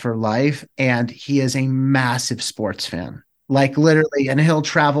love for life, and he is a massive sports fan. Like literally, and he'll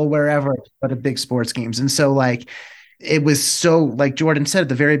travel wherever but to big sports games. And so like it was so, like Jordan said at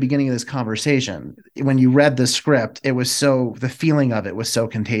the very beginning of this conversation, when you read the script, the feeling of it was so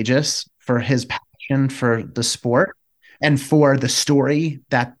contagious for his passion for the sport and for the story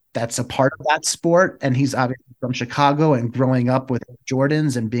that's a part of that sport. And he's obviously from Chicago and growing up with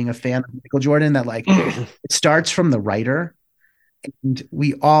Jordans and being a fan of Michael Jordan, that like it starts from the writer. And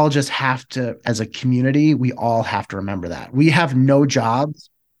we all just have to, as a community, we all have to remember that. We have no jobs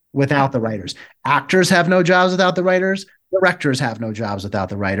without the writers. Actors have no jobs without the writers. Directors have no jobs without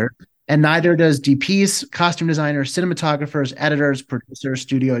the writer. And neither does DPs, costume designers, cinematographers, editors, producers,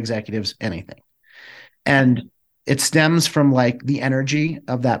 studio executives, anything. And it stems from like the energy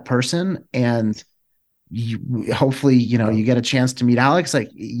of that person. And hopefully, you get a chance to meet Alex. Like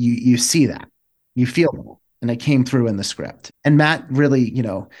you see that, you feel that. And it came through in the script. And Matt really,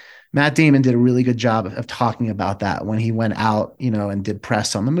 Matt Damon did a really good job of talking about that when he went out, and did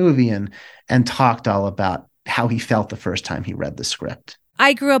press on the movie and talked all about how he felt the first time he read the script.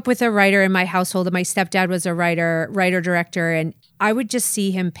 I grew up with a writer in my household, and my stepdad was a writer-director, and I would just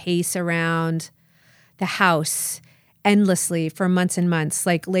see him pace around the house endlessly for months and months,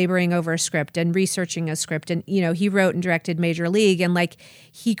 like laboring over a script and researching a script. And, he wrote and directed Major League, and like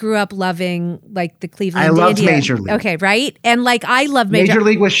he grew up loving like the Cleveland Indians. I loved Major League. Okay, right? And like I love Major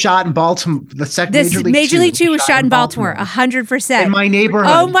League was shot in Baltimore. The second Major League 2 was shot in Baltimore, 100%. In my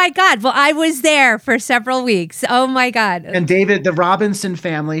neighborhood. Oh my God. Well, I was there for several weeks. Oh my God. And David, the Robinson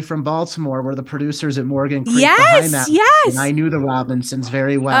family from Baltimore were the producers at Morgan Creek. Yes. And I knew the Robinsons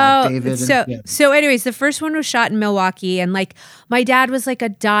very well, David. So anyways, the first one was shot in Milwaukee, and like my dad was like a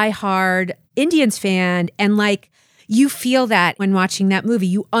diehard Indians fan, and like you feel that when watching that movie.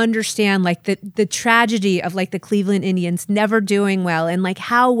 You understand like the tragedy of like the Cleveland Indians never doing well, and like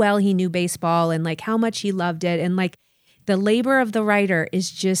how well he knew baseball and like how much he loved it, and like the labor of the writer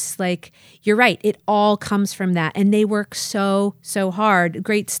is just like, you're right, it all comes from that. And they work so hard.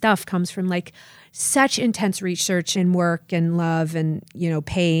 Great stuff comes from like such intense research and work and love and,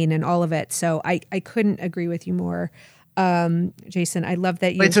 pain and all of it. So I couldn't agree with you more. Jason, I love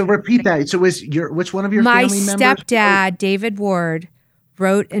that you... Wait, so repeat that. So which one of your family members? My stepdad, David Ward,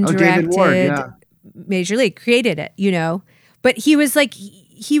 wrote and directed Major League, created it, But he was like...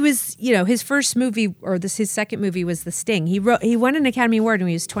 He was, his first movie his second movie was The Sting. He won an Academy Award when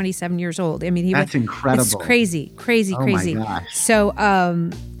he was 27 years old. I mean, that's incredible. It's crazy. Oh my gosh. So,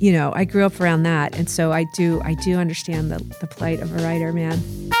 I grew up around that, and so I do understand the plight of a writer, man.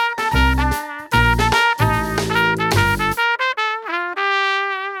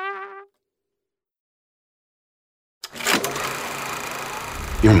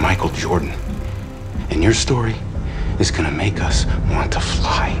 You're Michael Jordan, and your story is gonna make us want to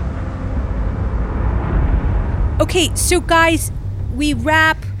fly. Okay, so guys, we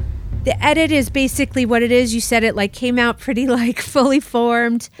wrap. The edit is basically what it is. You said it like came out pretty like fully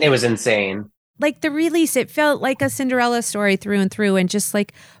formed. It was insane. Like the release, it felt like a Cinderella story through and through, and just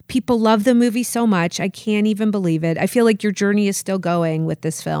like people love the movie so much. I can't even believe it. I feel like your journey is still going with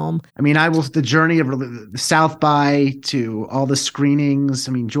this film. I mean, the journey of the South by to all the screenings.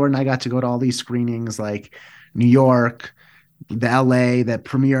 I mean, Jordan and I got to go to all these screenings like New York, the LA, that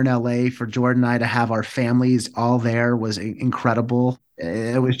premiere in LA for Jordan and I to have our families all there was incredible.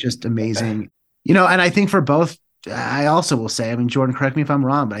 It was just amazing. And I think for both, I also will say, I mean, Jordan, correct me if I'm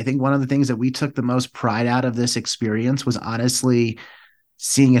wrong, but I think one of the things that we took the most pride out of this experience was honestly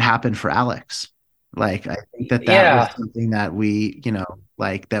seeing it happen for Alex. Like, I think that was something that we,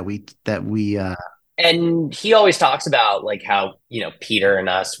 and he always talks about like how, Peter and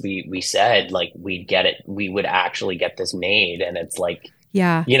us, we said like we'd get it, we would actually get this made. And it's like,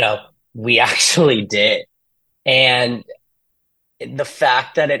 we actually did. And the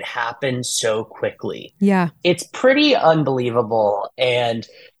fact that it happened so quickly, it's pretty unbelievable. And,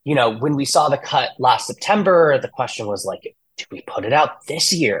 when we saw the cut last September, the question was like, do we put it out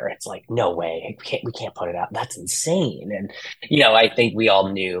this year? It's like, no way, we can't put it out. That's insane. And, I think we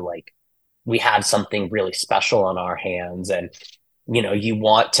all knew like, we had something really special on our hands. And, you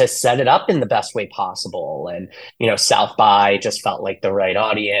want to set it up in the best way possible. And, South by just felt like the right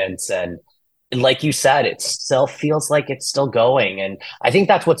audience. And like you said, it still feels like it's still going. And I think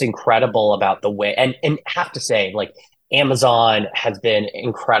that's what's incredible about the way, and have to say, like, Amazon has been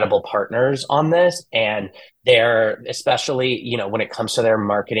incredible partners on this. And they're, especially, when it comes to their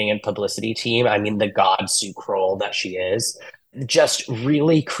marketing and publicity team, I mean, the god Sue Kroll that she is, just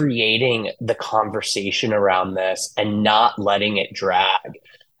really creating the conversation around this and not letting it drag.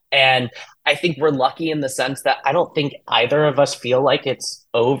 And I think we're lucky in the sense that I don't think either of us feel like it's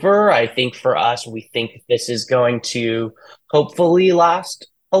over. I think for us, we think this is going to hopefully last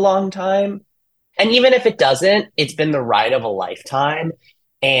a long time. And even if it doesn't, it's been the ride of a lifetime.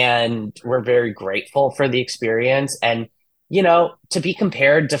 And we're very grateful for the experience. And, to be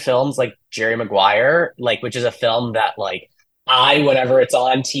compared to films like Jerry Maguire, like, which is a film that, like, whenever it's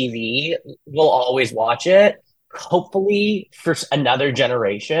on TV, will always watch it. Hopefully for another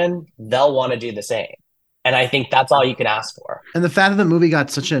generation, they'll want to do the same. And I think that's all you can ask for. And the fact that the movie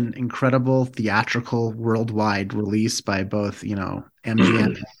got such an incredible theatrical worldwide release by both, MGM,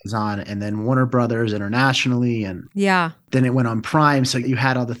 Amazon, and then Warner Brothers internationally. And then it went on Prime. So you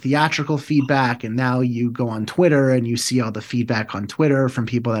had all the theatrical feedback, and now you go on Twitter and you see all the feedback on Twitter from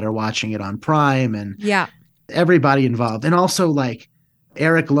people that are watching it on Prime, and everybody involved. And also, like,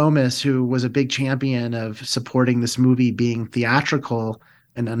 Eric Lomas, who was a big champion of supporting this movie being theatrical,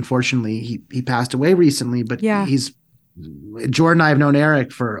 and unfortunately he passed away recently, but Jordan and I have known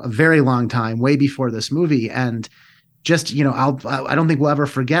Eric for a very long time, way before this movie. And just, I don't think we'll ever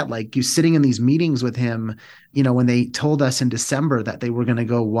forget, like, you sitting in these meetings with him, when they told us in December that they were going to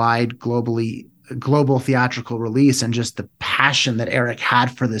go wide global theatrical release, and just the passion that Eric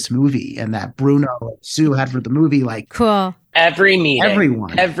had for this movie and that Bruno and Sue had for the movie. Like, cool. Every meeting,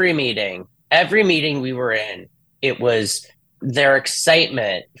 everyone, every meeting we were in, it was their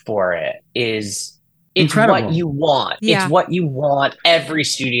excitement for it it's incredible. What you want. It's what you want every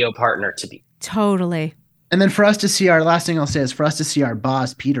studio partner to be. Totally. And then for us to see last thing I'll say is for us to see our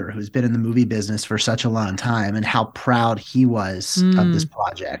boss, Peter, who's been in the movie business for such a long time, and how proud he was of this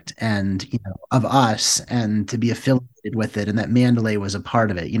project and, of us, and to be affiliated with it, and that Mandalay was a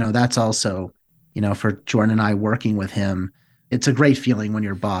part of it. That's also, for Jordan and I working with him, it's a great feeling when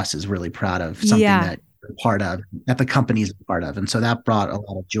your boss is really proud of something that you're part of, that the company's a part of. And so that brought a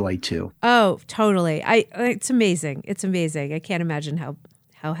lot of joy too. Oh, totally. It's amazing. It's amazing. I can't imagine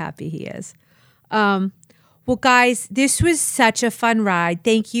how happy he is. Well, guys, this was such a fun ride.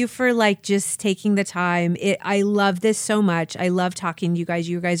 Thank you for just taking the time. I love this so much. I love talking to you guys.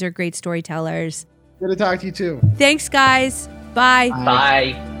 You guys are great storytellers. Good to talk to you too. Thanks, guys. Bye.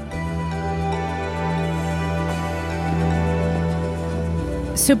 Bye.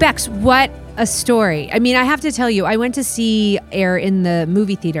 So, Bex, what a story. I mean, I have to tell you, I went to see Air in the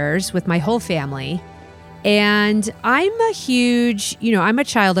movie theaters with my whole family. And I'm a huge, I'm a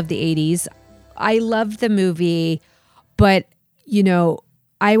child of the 80s. I love the movie, but,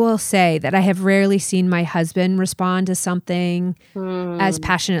 I will say that I have rarely seen my husband respond to something as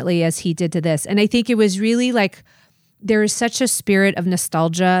passionately as he did to this. And I think it was really there is such a spirit of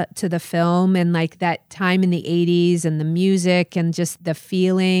nostalgia to the film, and that time in the 80s, and the music, and just the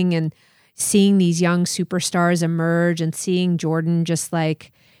feeling, and seeing these young superstars emerge, and seeing Jordan just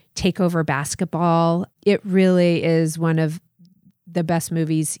take over basketball. It really is one of the best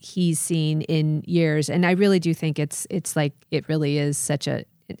movies he's seen in years. And I really do think it really is such an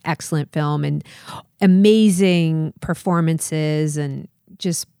excellent film, and amazing performances, and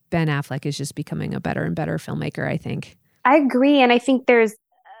just Ben Affleck is just becoming a better and better filmmaker, I think. I agree. And I think there's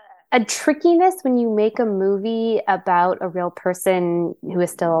a trickiness when you make a movie about a real person who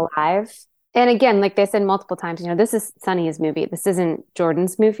is still alive. And again, like they said multiple times, this is Sonny's movie. This isn't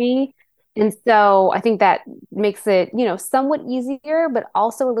Jordan's movie. And so I think that makes it, somewhat easier, but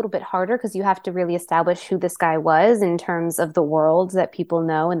also a little bit harder, because you have to really establish who this guy was in terms of the world that people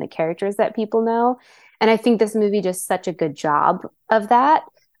know and the characters that people know. And I think this movie does such a good job of that,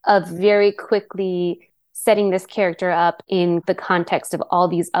 of very quickly setting this character up in the context of all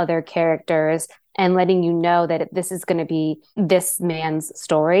these other characters, and letting you know that this is going to be this man's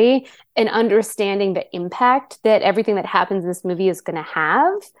story, and understanding the impact that everything that happens in this movie is going to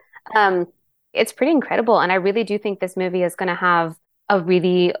have. It's pretty incredible. And I really do think this movie is going to have a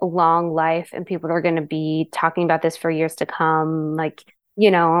really long life, and people are going to be talking about this for years to come.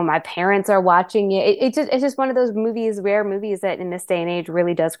 My parents are watching it. It's just one of those rare movies that in this day and age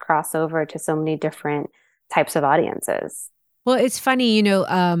really does cross over to so many different types of audiences. Well, it's funny,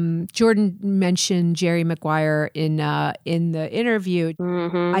 Jordan mentioned Jerry Maguire in the interview.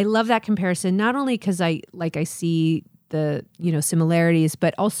 Mm-hmm. I love that comparison, not only because I see the, similarities,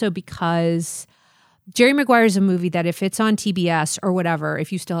 but also because Jerry Maguire is a movie that if it's on TBS or whatever,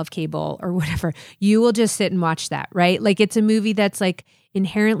 if you still have cable or whatever, you will just sit and watch that, right? Like it's a movie that's like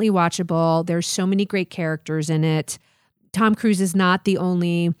inherently watchable. There's so many great characters in it. Tom Cruise is not the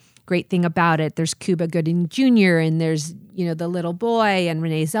only great thing about it. There's Cuba Gooding Jr. and there's, the little boy, and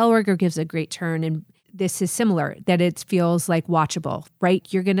Renee Zellweger gives a great turn. And this is similar, that it feels like watchable, right?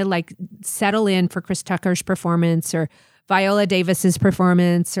 You're going to like settle in for Chris Tucker's performance or Viola Davis's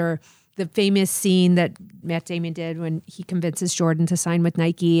performance or the famous scene that Matt Damon did when he convinces Jordan to sign with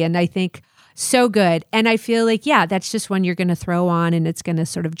Nike. And I think so good. And I feel like, that's just one you're going to throw on and it's going to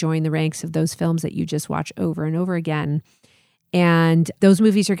sort of join the ranks of those films that you just watch over and over again. And those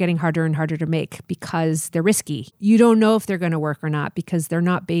movies are getting harder and harder to make because they're risky. You don't know if they're going to work or not because they're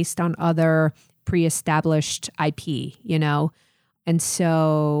not based on other pre-established IP, And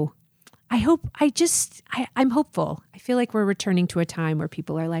so I'm hopeful. I feel like we're returning to a time where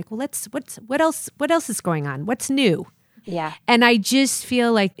people are like, well, what else is going on? What's new? Yeah. And I just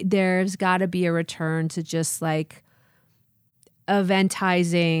feel like there's got to be a return to just like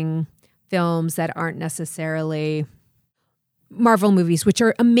eventizing films that aren't necessarily Marvel movies, which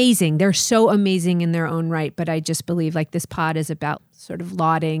are amazing. They're so amazing in their own right. But I just believe like this pod is about sort of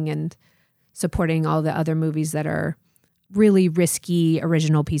lauding and supporting all the other movies that are really risky,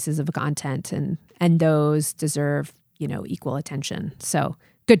 original pieces of content. And those deserve, equal attention. So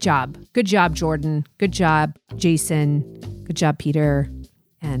good job. Good job, Jordan. Good job, Jason. Good job, Peter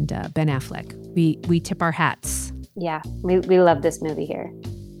and Ben Affleck. We tip our hats. Yeah, we love this movie here.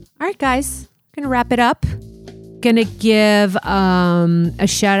 All right, guys. Going to wrap it up. Going to give a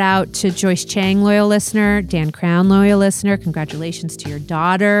shout out to Joyce Chang, loyal listener, Dan Crown, loyal listener. Congratulations to your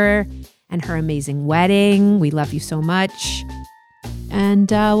daughter and her amazing wedding. We love you so much. And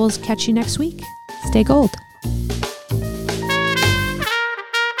we'll catch you next week. Stay gold.